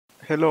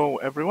Hello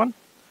everyone.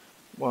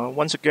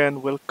 Once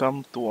again,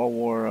 welcome to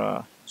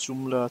our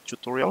Joomla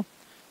tutorial.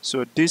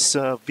 So this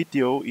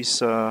video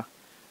is all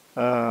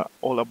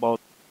about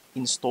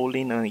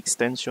installing an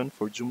extension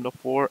for Joomla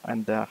 4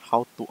 and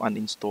how to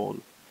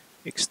uninstall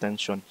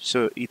extension.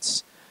 So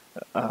it's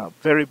a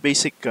very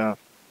basic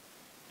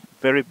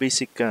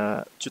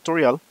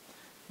tutorial,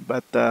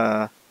 but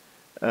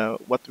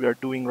what we are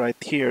doing right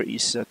here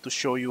is to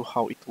show you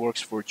how it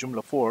works for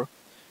Joomla 4.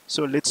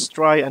 So let's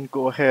try and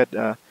go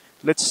ahead.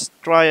 Let's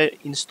try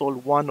install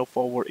one of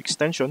our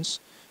extensions.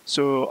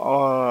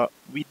 So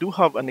we do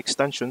have an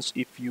extensions.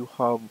 If you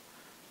have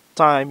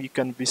time, you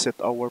can visit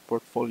our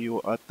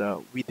portfolio at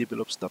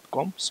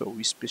wedevelops.com. So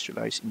we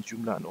specialize in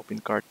Joomla and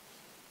OpenCart.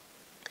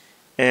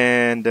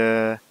 And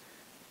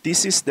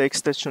this is the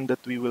extension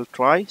that we will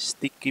try,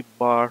 sticky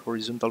bar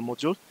horizontal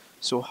module.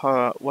 So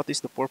what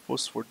is the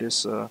purpose for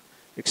this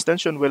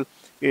extension? Well,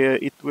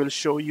 it will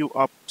show you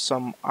up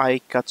some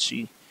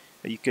eye-catchy.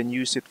 You can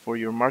use it for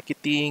your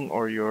marketing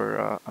or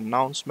your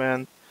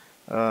announcement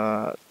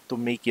to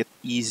make it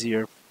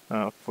easier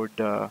for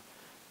the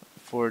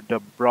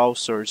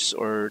browsers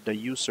or the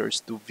users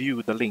to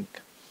view the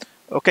link.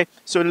 Okay,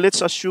 so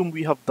let's assume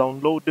we have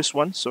downloaded this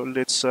one. So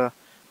let's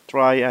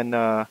try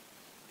and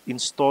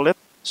install it.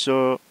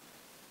 So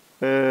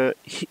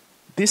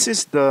this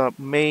is the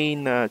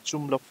main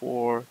Joomla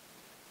 4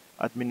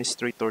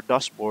 administrator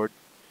dashboard.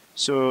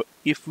 So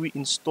if we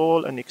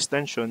install an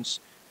extensions,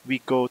 we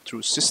go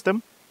through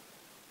system,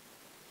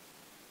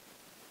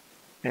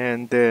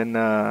 and then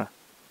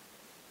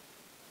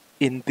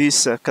in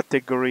this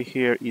category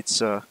here,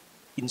 it's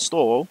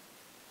install.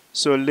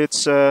 So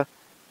let's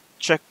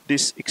check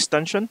this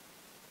extension.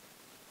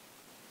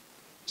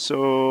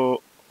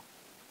 So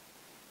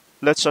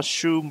let's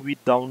assume we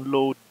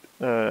download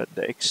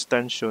the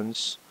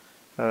extensions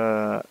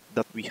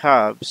that we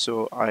have.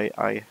 So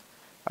I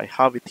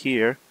have it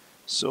here.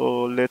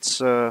 So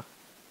let's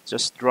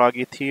just drag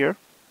it here.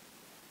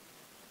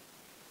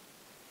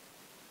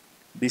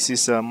 This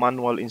is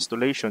manual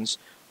installations.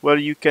 Well,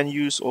 you can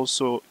use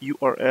also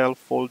URL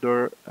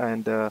folder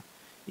and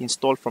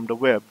install from the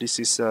web. This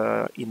is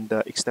in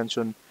the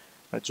extension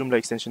Joomla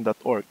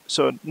extension.org.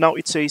 So now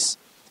it says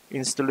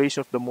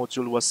installation of the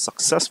module was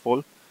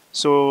successful.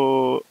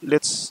 So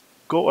let's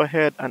go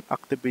ahead and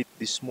activate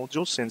this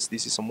module since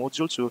this is a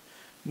module. So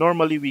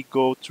normally we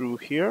go through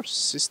here,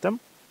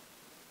 system,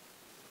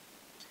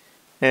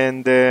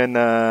 and then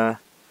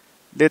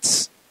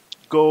let's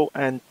go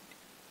and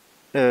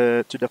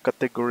to the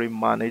category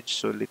manage.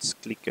 So let's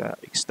click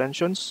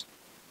extensions.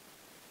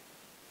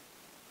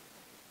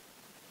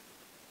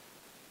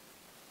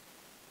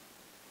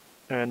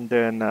 And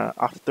then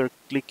after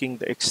clicking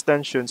the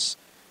extensions,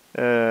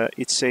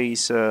 it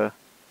says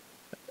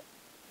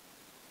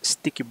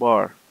sticky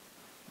bar.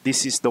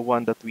 This is the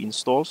one that we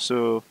install.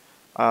 So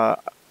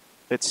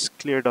let's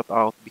clear that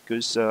out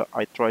because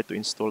I tried to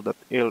install that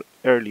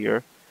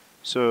earlier.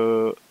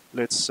 So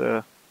let's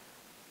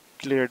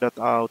clear that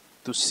out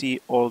to see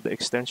all the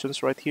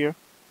extensions right here.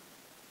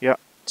 Yeah,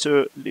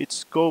 so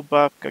let's go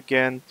back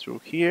again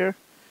through here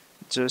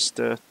just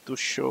to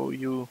show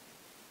you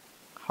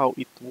how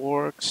it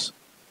works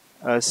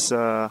as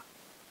a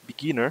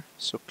beginner.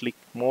 So click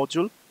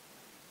module,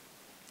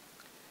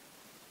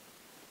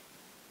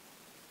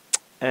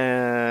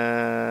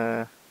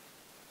 and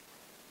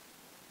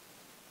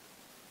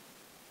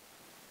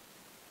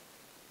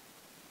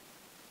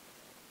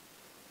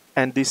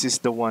this is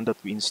the one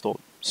that we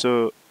installed.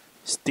 So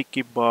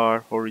sticky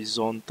bar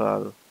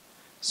horizontal.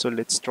 So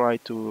let's try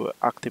to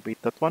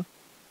activate that one.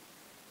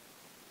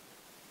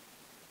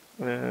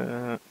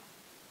 The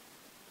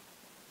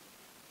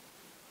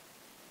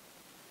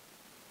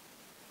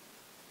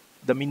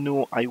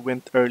menu I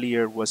went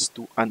earlier was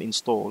to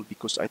uninstall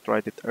because I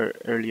tried it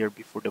earlier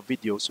before the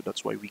video, so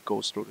that's why we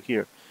go through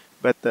here.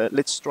 But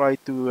let's try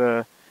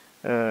to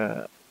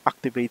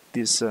activate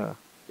this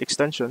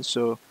extension.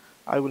 So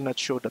I will not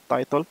show the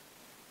title.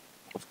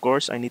 Of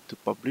course, I need to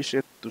publish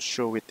it to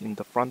show it in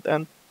the front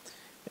end.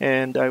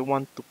 And I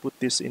want to put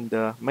this in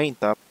the main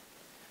tab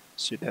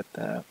so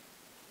that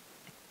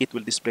it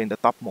will display in the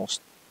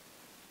topmost.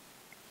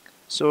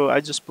 So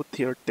I just put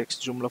here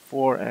text Joomla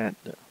 4, and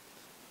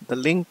the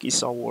link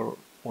is on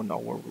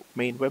our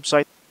main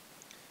website.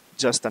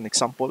 Just an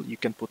example, you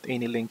can put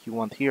any link you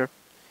want here,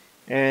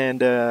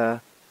 and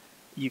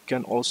you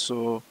can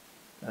also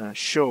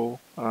show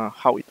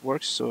how it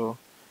works. So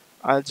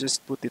I'll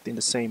just put it in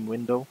the same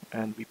window,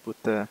 and we put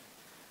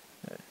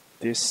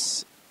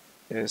this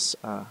is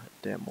a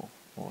demo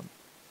on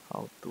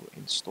how to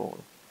install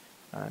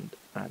and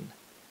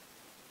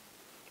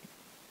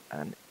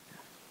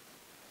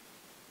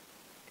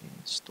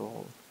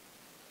install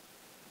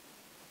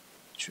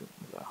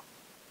Joomla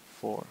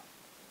 4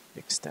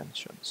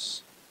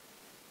 extensions.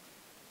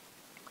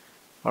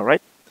 All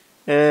right,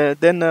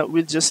 then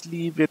we'll just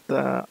leave it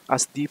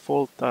as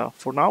default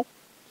for now.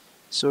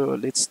 So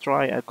let's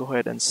try go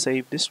ahead and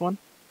save this one.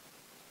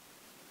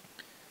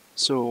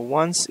 So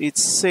once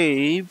it's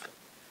saved,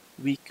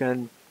 we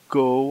can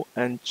go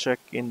and check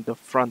in the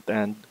front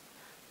end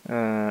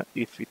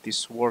if it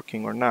is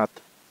working or not.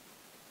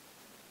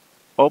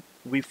 Oh,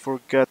 we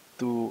forgot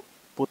to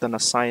put an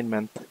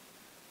assignment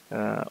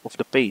of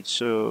the page.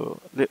 So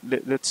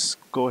let's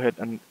go ahead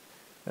and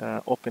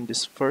open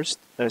this first.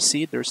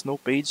 See, there's no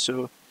page,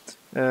 so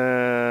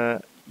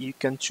you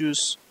can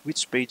choose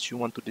which page you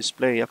want to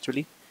display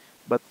actually,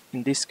 but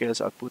in this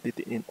case I'll put it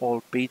in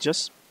all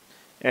pages.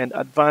 And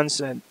advanced,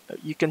 and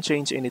you can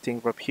change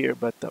anything from here,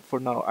 but for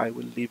now I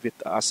will leave it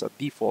as a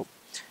default,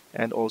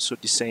 and also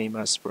the same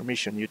as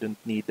permission. You don't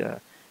need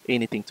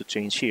anything to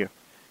change here.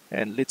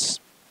 And let's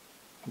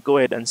go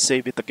ahead and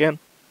save it again.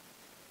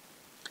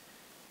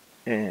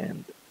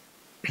 And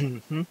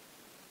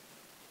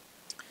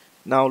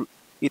now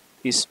it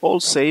is all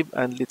saved,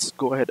 and let's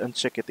go ahead and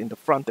check it in the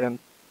front end.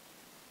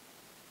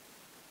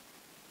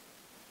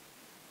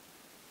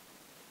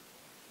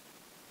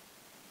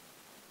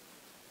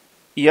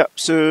 Yep,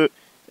 so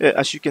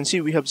as you can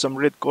see, we have some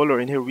red color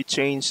in here. We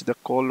changed the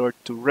color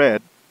to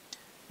red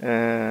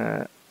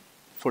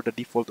for the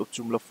default of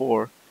Joomla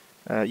 4.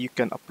 You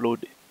can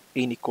upload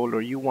any color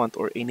you want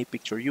or any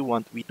picture you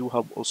want. We do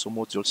have also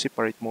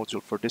separate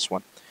module for this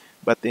one.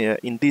 But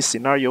in this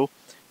scenario,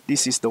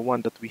 this is the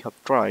one that we have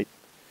tried.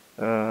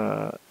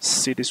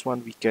 See this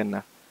one, we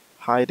can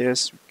hide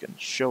this, we can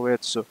show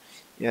it. So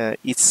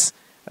it's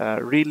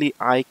really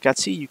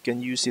eye-catchy. You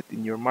can use it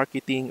in your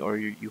marketing, or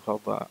you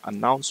have an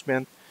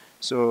announcement,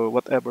 so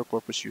whatever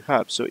purpose you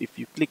have. So if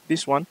you click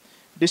this one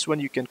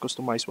you can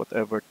customize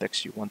whatever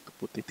text you want to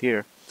put it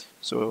here.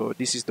 So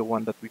this is the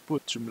one that we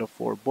put, Joomla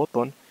 4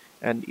 button,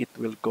 and it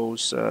will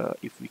goes,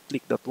 if we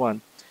click that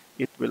one,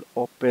 it will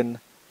open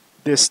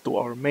this to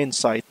our main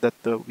site that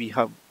we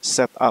have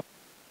set up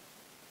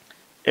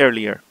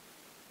earlier.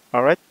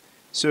 All right,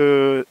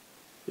 so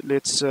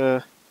let's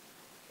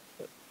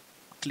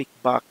click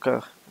back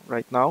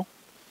right now.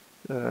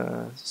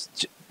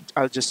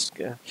 I'll just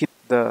hit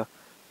the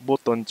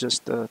button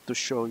just to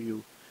show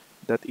you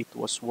that it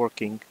was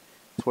working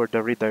for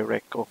the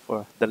redirect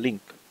of the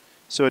link.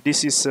 So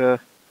this is it.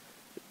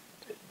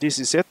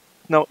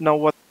 Now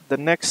what the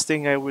next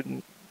thing I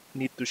would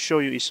need to show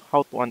you is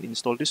how to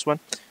uninstall this one.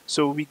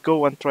 So we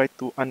go and try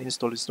to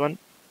uninstall this one.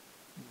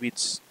 We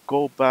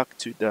go back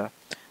to the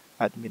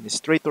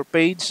administrator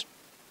page.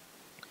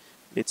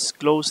 Let's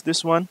close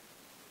this one,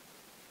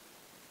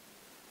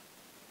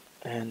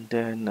 and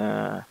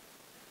then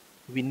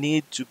we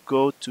need to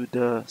go to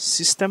the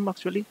system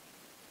actually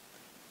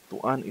to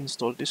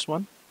uninstall this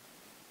one.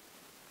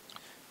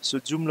 So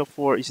Joomla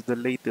 4 is the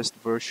latest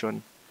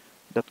version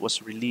that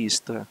was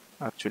released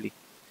actually.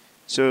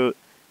 So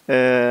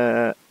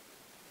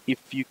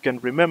if you can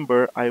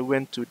remember, I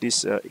went to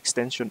this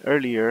extension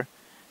earlier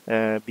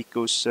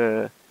because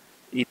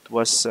it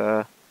was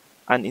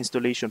an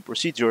installation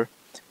procedure.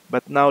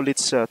 But now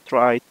let's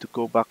try to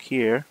go back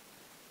here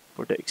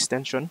for the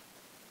extension,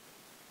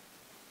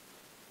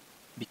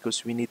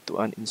 because we need to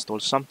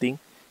uninstall something.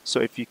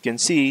 So if you can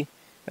see,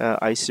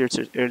 I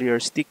searched earlier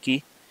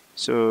sticky.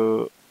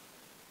 So,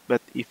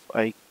 but if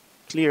I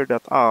clear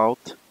that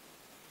out,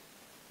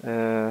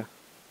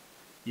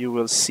 you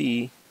will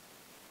see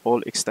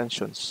all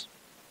extensions.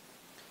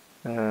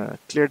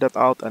 Clear that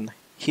out and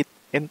hit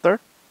enter.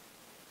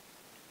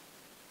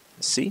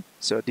 See,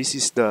 so this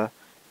is the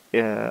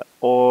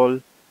all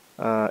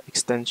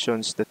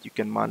extensions that you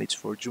can manage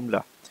for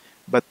Joomla.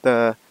 But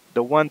the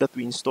one that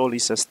we install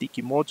is a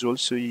sticky module,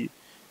 so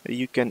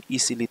you can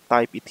easily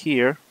type it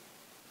here,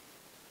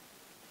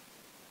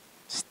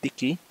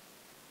 sticky,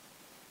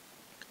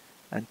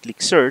 and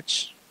click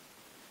search,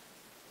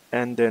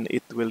 and then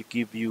it will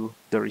give you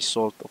the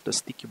result of the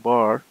sticky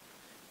bar.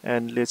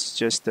 And let's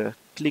just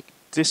click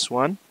this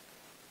one,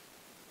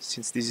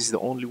 since this is the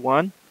only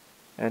one,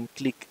 and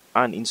click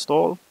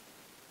uninstall.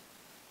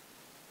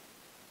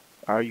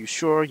 Are you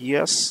sure?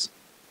 Yes.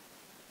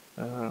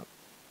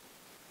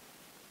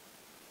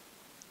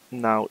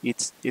 Now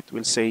it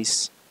will say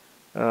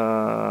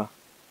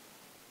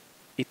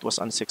it was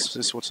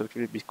unsuccessful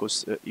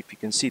because if you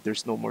can see,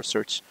 there's no more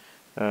search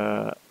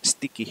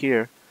sticky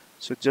here.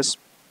 So just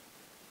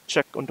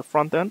check on the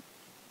front end.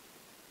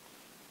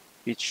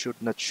 It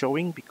should not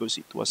showing because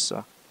it was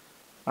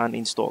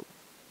uninstalled.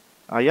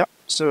 Yeah,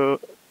 so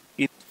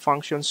it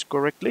functions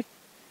correctly.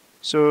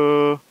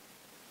 So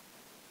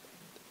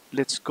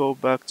let's go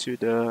back to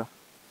the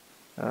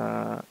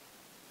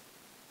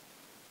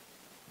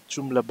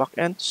Joomla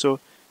backend. So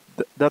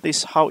that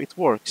is how it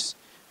works.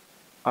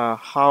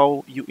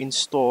 How you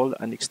install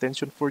an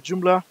extension for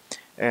Joomla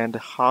and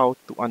how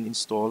to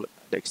uninstall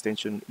the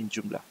extension in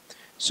Joomla.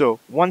 So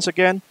once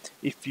again,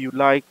 if you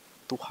like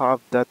to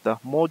have that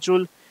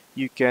module,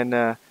 you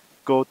can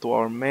go to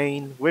our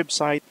main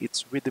website.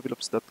 It's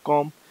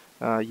wedevelops.com.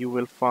 You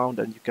will find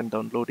and you can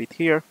download it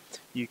here.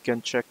 You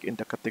can check in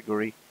the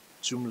category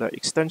Joomla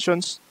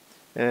extensions.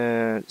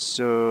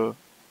 So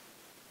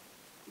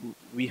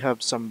we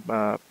have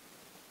some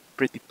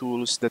pretty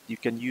tools that you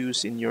can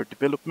use in your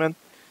development.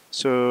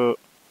 So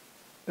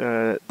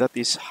that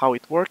is how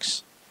it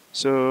works.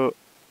 So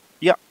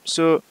yeah,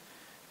 so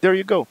there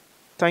you go.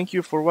 thank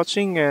you for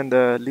watching, and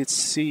let's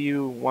see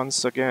you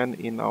once again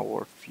in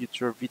our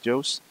future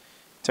videos.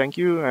 Thank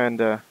you, and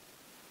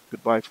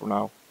goodbye for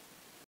now.